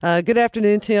Good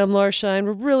afternoon to you. I'm Laura Shine.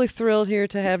 We're really thrilled here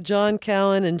to have John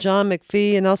Cowen and John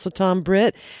McFee and also Tom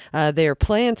Britt. They are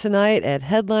playing tonight at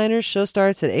Headliners. Show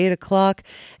starts at 8 o'clock.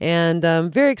 And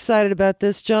I'm very excited about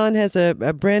this. John has a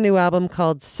brand new album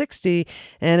called 60,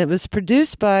 and it was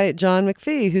produced by John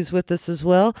McFee, who's with us as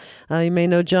well. You may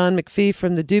know John McFee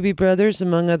from the Doobie Brothers,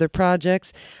 among other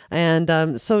projects.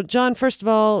 And so, John, first of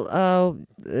all,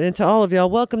 and to all of y'all,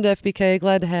 welcome to FPK.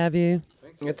 Glad to have you.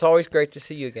 It's always great to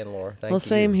see you again, Laura. Thank you. Well,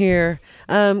 same here.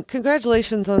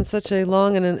 Congratulations on such a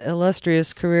long and an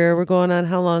illustrious career. We're going on,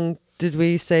 how long did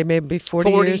we say, maybe 40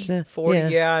 years now?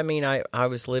 40, yeah. I mean, I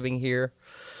was living here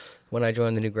when I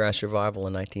joined the Newgrass Revival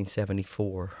in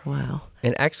 1974. Wow.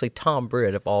 And actually, Tom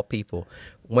Britt, of all people,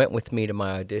 went with me to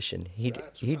my audition.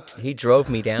 He drove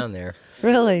me down there.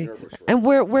 Really? And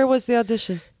where was the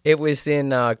audition? It was in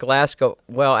Glasgow.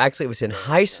 Well, actually, it was in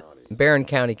Barron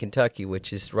County, Kentucky,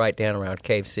 which is right down around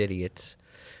Cave City. It's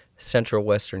central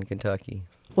western Kentucky.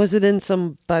 Was it in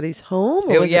somebody's home?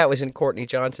 It was in Courtney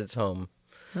Johnson's home.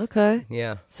 Okay.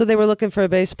 Yeah. So they were looking for a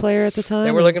bass player at the time?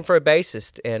 They were looking for a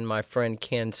bassist, and my friend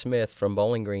Ken Smith from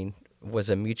Bowling Green was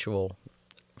a mutual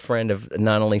friend of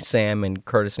not only Sam and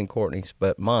Curtis and Courtney's,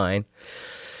 but mine.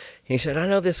 He said, I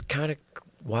know this kind of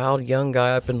wild young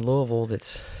guy up in Louisville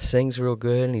that sings real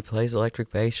good, and he plays electric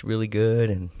bass really good,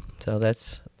 and so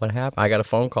that's what happened. I got a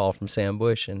phone call from Sam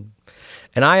Bush, and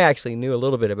I actually knew a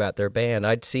little bit about their band.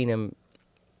 I'd seen him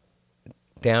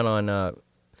down on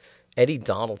Eddie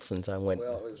Donaldson's. Well, it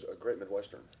was a Great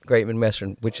Midwestern. Great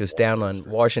Midwestern, which was down on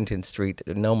Washington Street.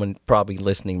 No one probably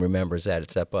listening remembers that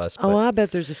except us. Oh, I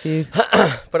bet there's a few.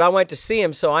 But I went to see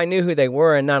him, so I knew who they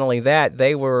were, and not only that,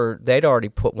 they'd already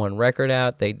put one record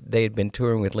out. They had been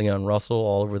touring with Leon Russell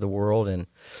all over the world, and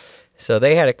so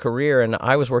they had a career, and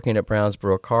I was working at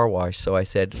Brownsboro Car Wash, so I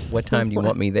said, what time do you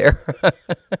want me there?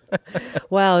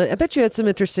 Wow, I bet you had some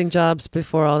interesting jobs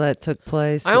before all that took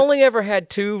place. I only ever had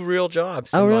two real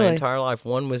jobs in really? my entire life.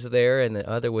 One was there, and the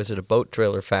other was at a boat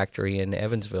trailer factory in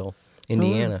Evansville,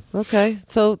 Indiana. Oh, okay,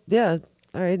 so yeah,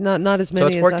 all right, not as many as I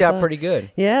thought. So it's worked out pretty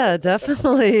good. Yeah,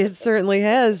 definitely, it certainly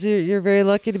has. You're very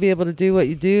lucky to be able to do what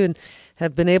you do, and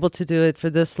have been able to do it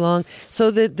for this long. So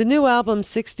the new album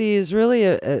 60 is really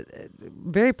a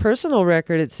very personal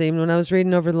record, it seemed, when I was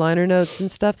reading over the liner notes and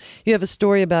stuff. You have a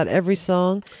story about every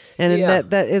song, and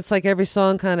that it's like every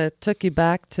song kind of took you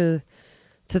back to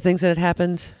things that had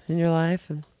happened in your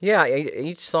life. Yeah,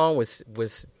 each song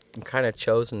was kind of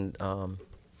chosen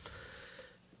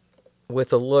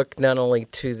with a look not only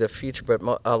to the future, but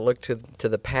a look to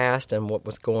the past and what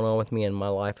was going on with me in my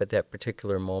life at that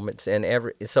particular moment.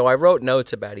 And so I wrote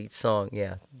notes about each song.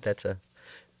 Yeah, that's a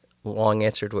long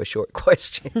answer to a short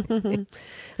question.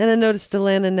 And I noticed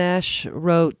Delana Nash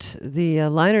wrote the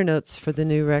liner notes for the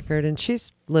new record, and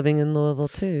she's living in Louisville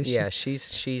too. Yeah,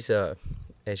 she's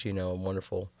as you know, a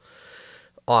wonderful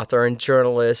author and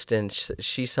journalist, and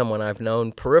she's someone I've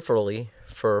known peripherally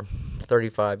for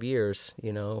 35 years,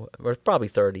 or probably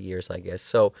 30 years, I guess.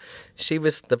 So she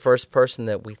was the first person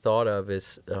that we thought of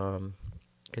as, because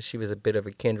she was a bit of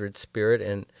a kindred spirit,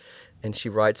 and she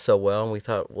writes so well, and we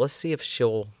thought, well, let's see if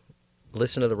she'll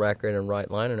listen to the record and write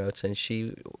liner notes, and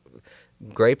she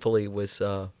gratefully was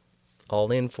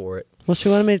all in for it. Well, she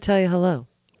wanted me to tell you hello.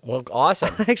 Well,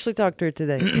 awesome. I actually talked to her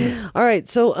today. All right,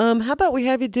 so how about we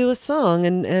have you do a song,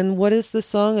 and what is the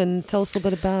song, and tell us a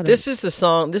little bit about it. This is the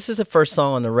song. This is the first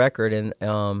song on the record, and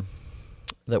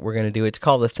that we're going to do. It's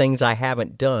called "The Things I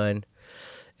Haven't Done,"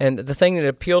 and the thing that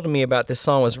appealed to me about this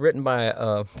song was written by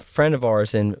a friend of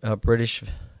ours in British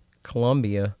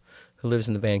Columbia, who lives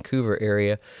in the Vancouver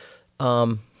area.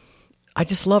 I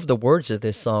just love the words of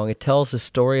this song. It tells the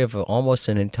story of almost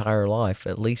an entire life,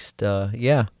 at least.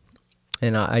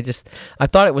 And I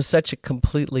thought it was such a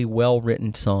completely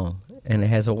well-written song, and it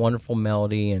has a wonderful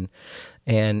melody,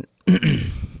 and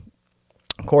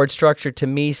chord structure to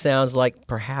me sounds like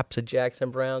perhaps a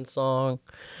Jackson Browne song,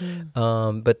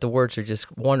 but the words are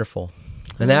just wonderful.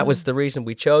 And that was the reason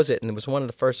we chose it, and it was one of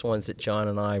the first ones that John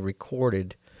and I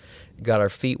recorded, got our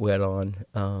feet wet on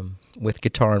with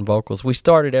guitar and vocals. We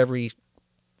started every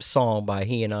song by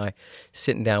he and I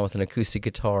sitting down with an acoustic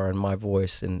guitar and my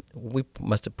voice, and we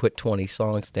must have put 20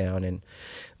 songs down, and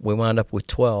we wound up with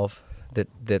 12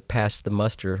 that passed the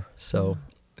muster. So,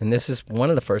 and this is one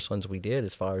of the first ones we did,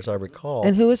 as far as I recall.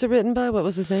 And who was it written by? What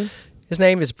was his name? His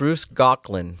name is Bruce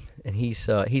Gauquelin, and he's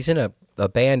in a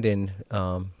band in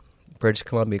British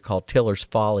Columbia called Tiller's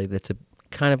Folly. That's a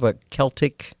kind of a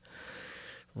Celtic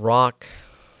rock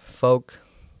folk,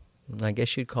 I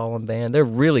guess you'd call them, band. They're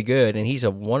really good, and he's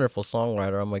a wonderful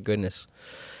songwriter. Oh my goodness!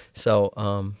 So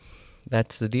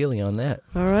that's the dealie on that.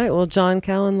 All right. Well, John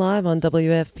Cowen live on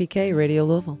WFPK Radio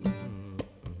Louisville.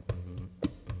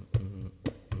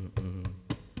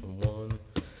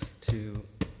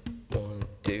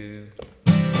 do.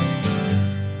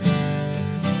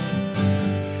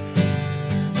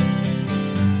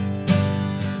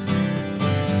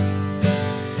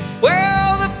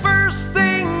 Well, the first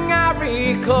thing I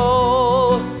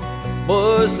recall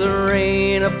was the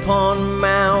rain upon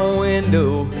my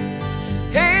window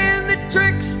and the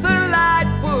tricks the light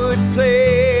would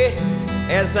play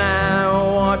as I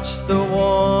watched the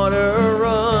water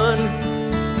run.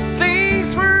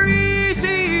 Things were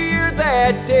easier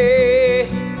that day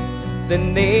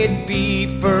than they'd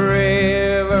be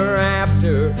forever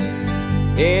after.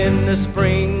 In the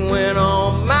spring when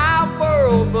all my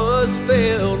world was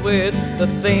filled with the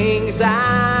things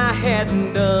I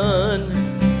hadn't done,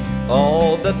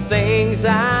 all the things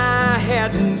I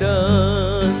hadn't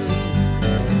done.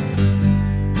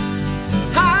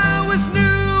 I was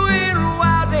new and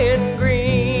wild and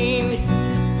green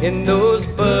in those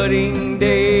budding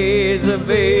days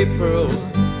of April.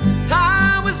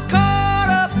 I was caught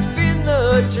up in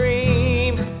the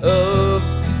dream of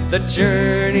the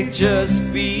journey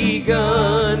just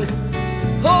begun.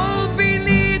 Oh,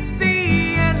 beneath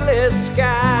the endless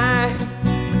sky,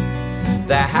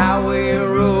 the highway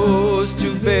rose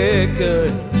to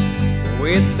beckon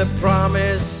with the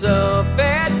promise of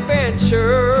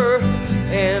adventure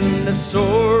and the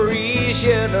stories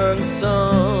yet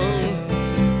unsung.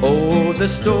 Oh, the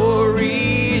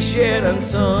stories yet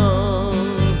unsung.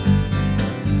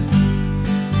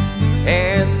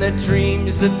 And the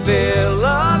dreams that fill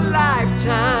a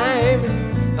lifetime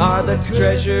are the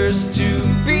treasures to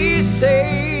be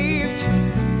saved.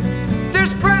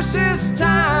 There's precious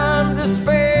time to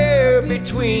spare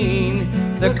between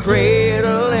the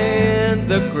cradle and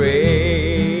the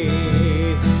grave.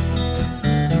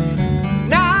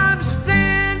 Now I'm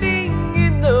standing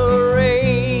in the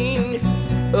rain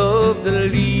of the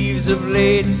leaves of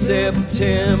late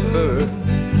September.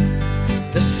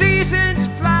 The season's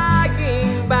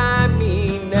flying by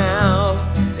me now,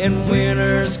 and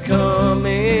winter's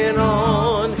coming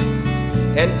on,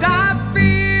 and I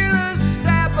feel a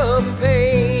stab of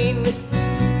pain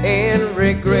and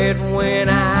regret when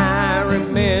I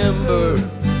remember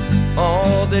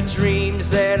all the dreams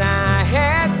that I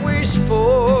had wished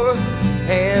for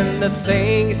and the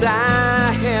things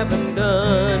I haven't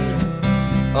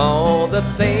done, all the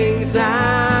things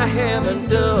I haven't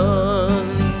done.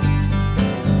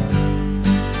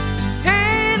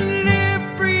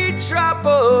 Drop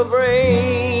of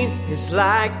rain is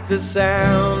like the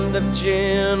sound of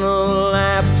gentle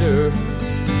laughter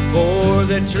for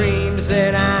the dreams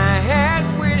that I had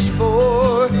wished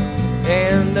for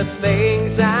and the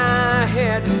things I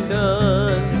hadn't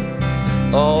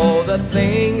done, all the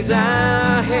things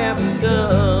I haven't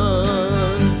done.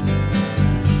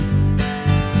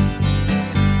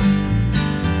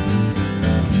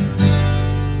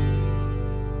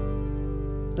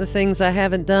 The Things I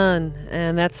Haven't Done,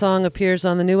 and that song appears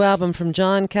on the new album from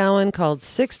John Cowen called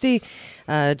 60.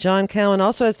 John Cowen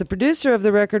also has the producer of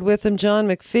the record with him, John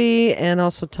McFee, and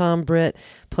also Tom Britt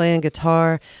playing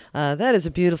guitar. That is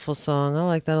a beautiful song. I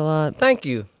like that a lot. Thank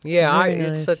you. Yeah,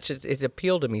 Nice. it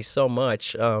appealed to me so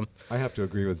much. I have to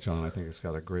agree with John. I think it's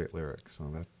got a great lyric, so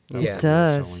that Yeah. was It a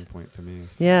does. selling point to me.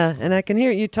 Yeah, and I can hear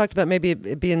you talked about maybe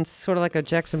it being sort of like a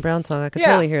Jackson Brown song. I could Yeah.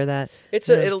 totally hear that. It's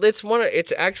Yeah.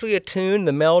 it's actually a tune.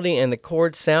 The melody and the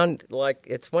chords sound like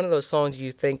it's one of those songs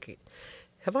you think,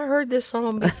 have I heard this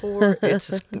song before?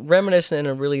 It's reminiscent in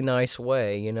a really nice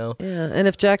way, you know. Yeah, and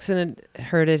if Jackson had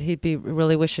heard it, he'd be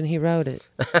really wishing he wrote it.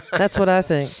 That's what I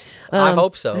think. I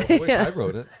hope so. I wish I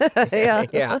wrote it. Yeah.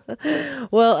 Yeah.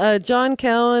 Well, John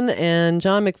Cowen and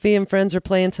John McFee and friends are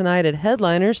playing tonight at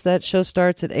Headliners. That show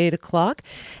starts at 8 o'clock.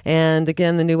 And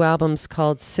again, the new album's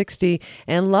called 60.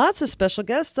 And lots of special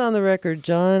guests on the record,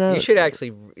 John. You should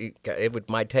actually.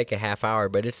 Might take a half hour,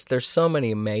 but there's so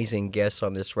many amazing guests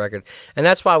on this record, and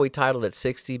that's why we titled it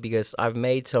 60, because I've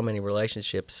made so many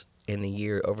relationships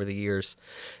over the years,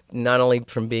 not only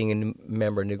from being a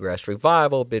member of Newgrass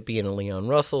Revival, but being in Leon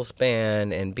Russell's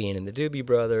band and being in the Doobie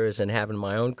Brothers and having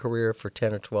my own career for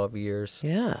 10 or 12 years.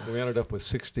 Yeah. So we ended up with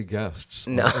 60 guests.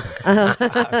 No.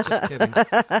 Just kidding.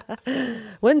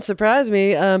 Wouldn't surprise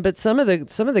me, but some of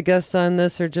the guests on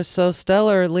this are just so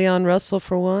stellar. Leon Russell,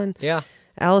 for one. Yeah.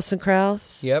 Allison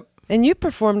Krauss. Yep. And you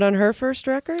performed on her first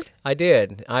record? I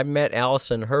did. I met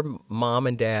Allison. Her mom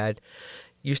and dad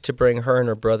used to bring her and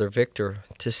her brother Victor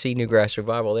to see Newgrass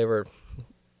Revival.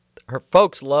 Her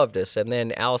folks loved us, and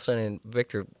then Allison and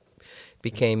Victor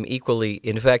became equally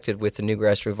infected with the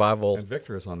Newgrass Revival. And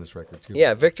Victor is on this record, too.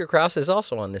 Yeah, Victor Krause is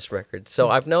also on this record. So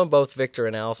I've known both Victor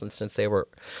and Allison since they were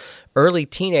early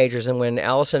teenagers, and when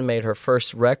Allison made her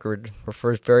first record,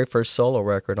 very first solo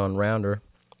record on Rounder,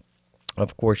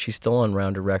 Of course, she's still on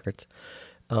Rounder Records.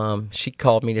 She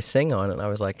called me to sing on it, and I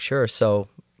was like, sure. So,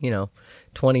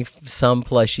 20-some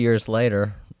plus years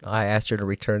later, I asked her to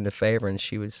return the favor, and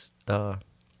she was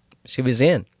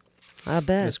in. I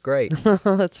bet. It was great.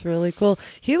 That's really cool.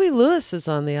 Huey Lewis is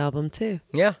on the album, too.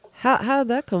 Yeah. How'd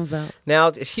that come about?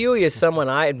 Now, Huey is someone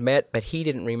I had met, but he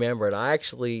didn't remember it.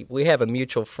 We have a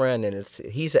mutual friend, and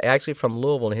he's actually from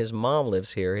Louisville, and his mom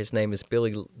lives here. His name is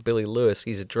Billy Lewis.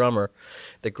 He's a drummer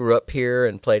that grew up here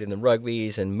and played in the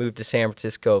Rugby's and moved to San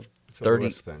Francisco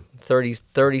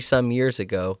 30 some years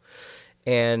ago.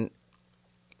 And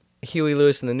Huey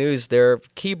Lewis and the News, their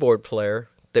keyboard player,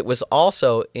 that was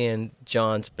also in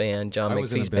John's band, John McFee's band. I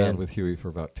was in a band with Huey for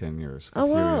about 10 years. Oh,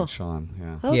 wow. Huey and Sean,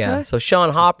 yeah. Okay. Yeah, so Sean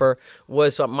Hopper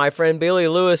was my friend Billy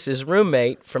Lewis's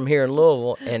roommate from here in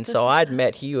Louisville, and so I'd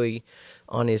met Huey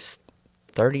on his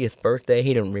 30th birthday.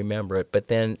 He didn't remember it, but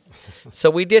then, so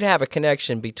we did have a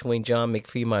connection between John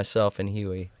McFee, myself, and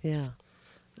Huey. Yeah.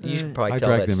 You should probably I tell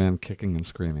dragged that. him in kicking and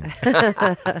screaming.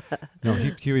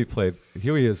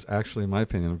 Huey is actually, in my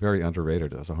opinion, very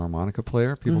underrated as a harmonica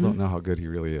player. People don't know how good he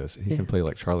really is. He can play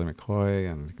like Charlie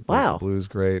McCoy, and he can play the blues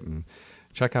great. And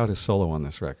check out his solo on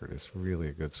this record. It's really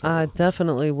a good solo. I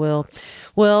definitely will.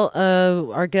 Well,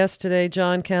 our guests today,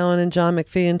 John Cowen and John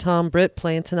McFee and Tom Britt,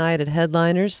 playing tonight at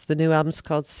Headliners. The new album's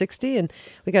called 60, and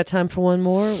we got time for one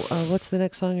more. What's the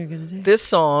next song you're going to do? This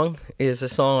song is a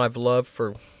song I've loved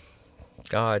for,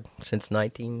 since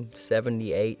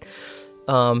 1978.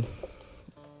 One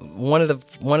of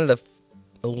the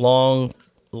long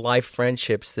life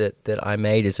friendships that I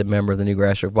made as a member of the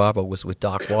Newgrass Revival was with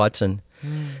Doc Watson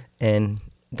and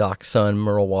Doc's son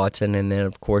Merle Watson, and then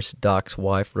of course Doc's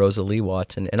wife Rosalie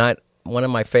Watson. And one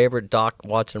of my favorite Doc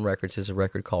Watson records is a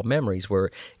record called Memories, where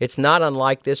it's not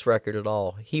unlike this record at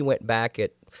all. He went back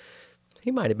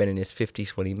he might have been in his 50s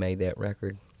when he made that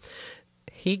record.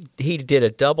 He did a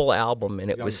double album,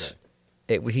 and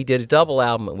he did a double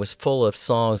album. It was full of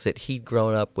songs that he'd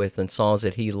grown up with and songs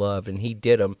that he loved, and he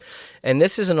did them. And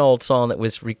this is an old song that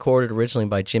was recorded originally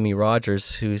by Jimmy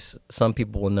Rogers, who some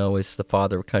people will know as the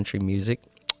father of country music,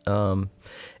 and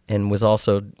was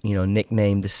also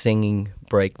nicknamed the Singing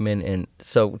Brakeman. And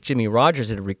so Jimmy Rogers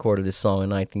had recorded this song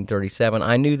in 1937.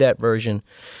 I knew that version,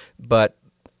 but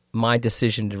my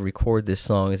decision to record this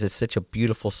song is it's such a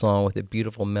beautiful song with a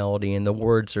beautiful melody, and the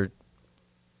words are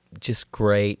just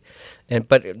great.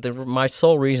 But my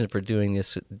sole reason for doing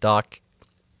this, Doc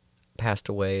passed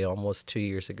away almost 2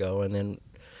 years ago, and then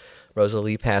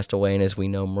Rosalie passed away, and as we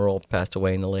know, Merle passed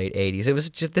away in the late 80s.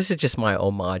 This is just my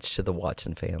homage to the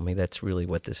Watson family. That's really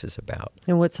what this is about.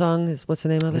 And what's the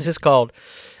name of it? This is called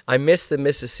I Miss the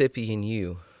Mississippi in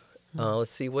You.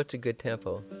 Let's see, what's a good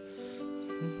tempo?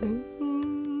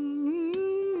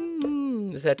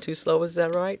 Is that too slow? Is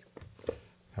that right?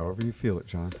 However you feel it,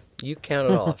 John. You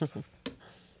count it off.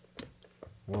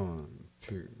 1,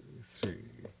 2, 3,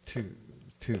 2,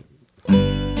 2.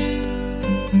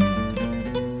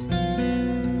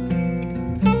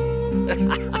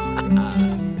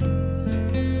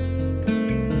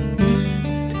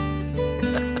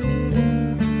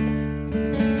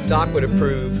 Doc would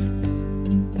approve.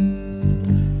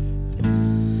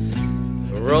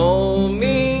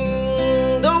 Roaming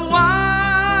the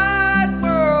wide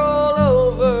world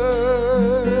over,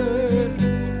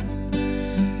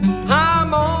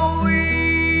 I'm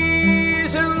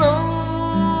always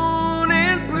alone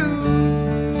and blue,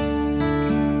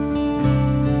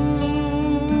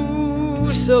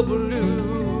 so blue.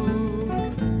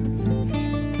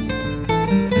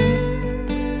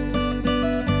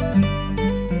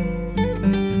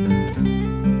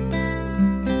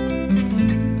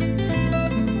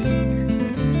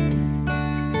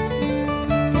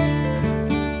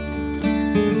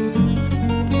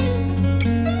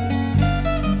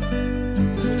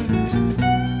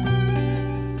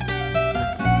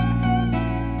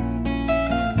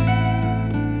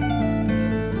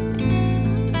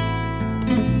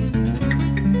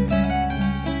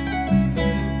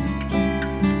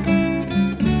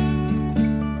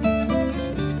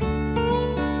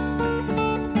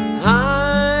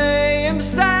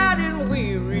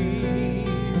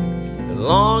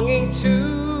 Longing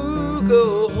to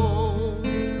go home,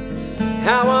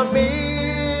 how I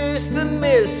miss the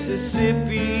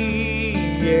Mississippi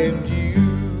and you.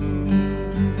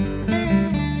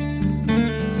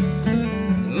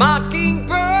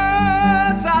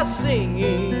 Mockingbirds are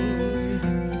singing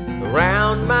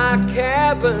around my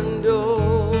cabin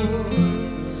door,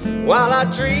 while I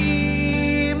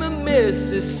dream of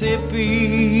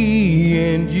Mississippi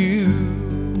and you.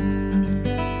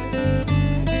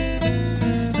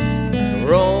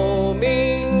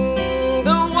 Roaming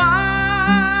the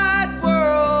wide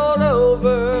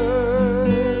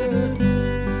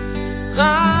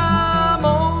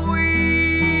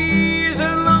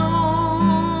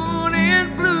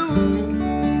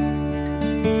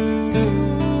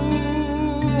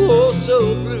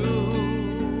so blue,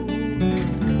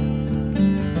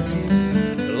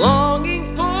 longing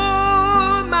for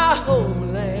my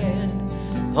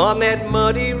homeland on that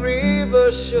muddy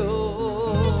river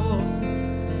shore.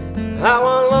 How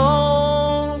I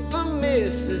long for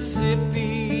Mississippi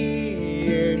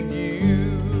and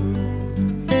you.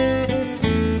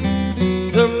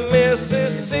 The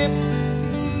Mississippi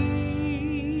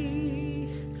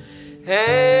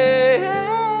and you.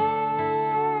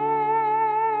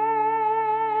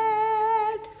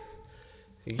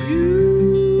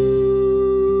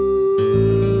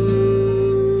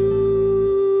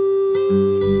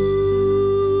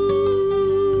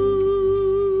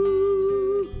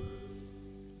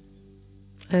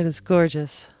 That is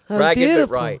gorgeous. That was Ragged but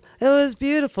beautiful. right. It was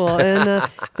beautiful. And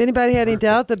if anybody had any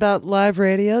doubt about live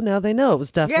radio, now they know it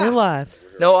was definitely Yeah. live.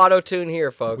 No auto-tune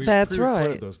here, folks. We That's pre-recorded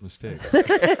right. those mistakes. Well,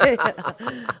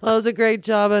 it was a great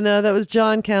job. And that was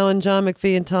John Cowen, John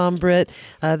McFee, and Tom Britt.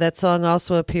 That song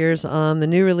also appears on the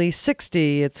new release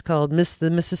 60. It's called Miss the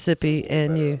Mississippi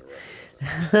and You.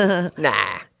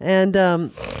 Nah. And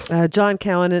John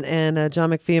Cowen and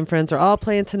John McFee and friends are all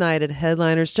playing tonight at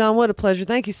Headliners. John, what a pleasure.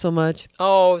 Thank you so much.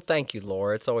 Oh, thank you,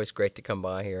 Laura. It's always great to come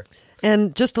by here.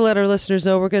 And just to let our listeners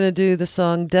know, we're going to do the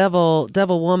song Devil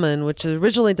Woman, which is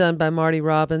originally done by Marty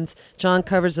Robbins. John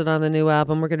covers it on the new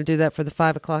album. We're going to do that for the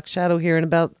 5 o'clock shadow here in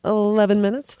about 11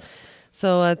 minutes.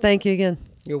 So thank you again.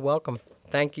 You're welcome.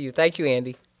 Thank you. Thank you,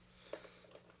 Andy.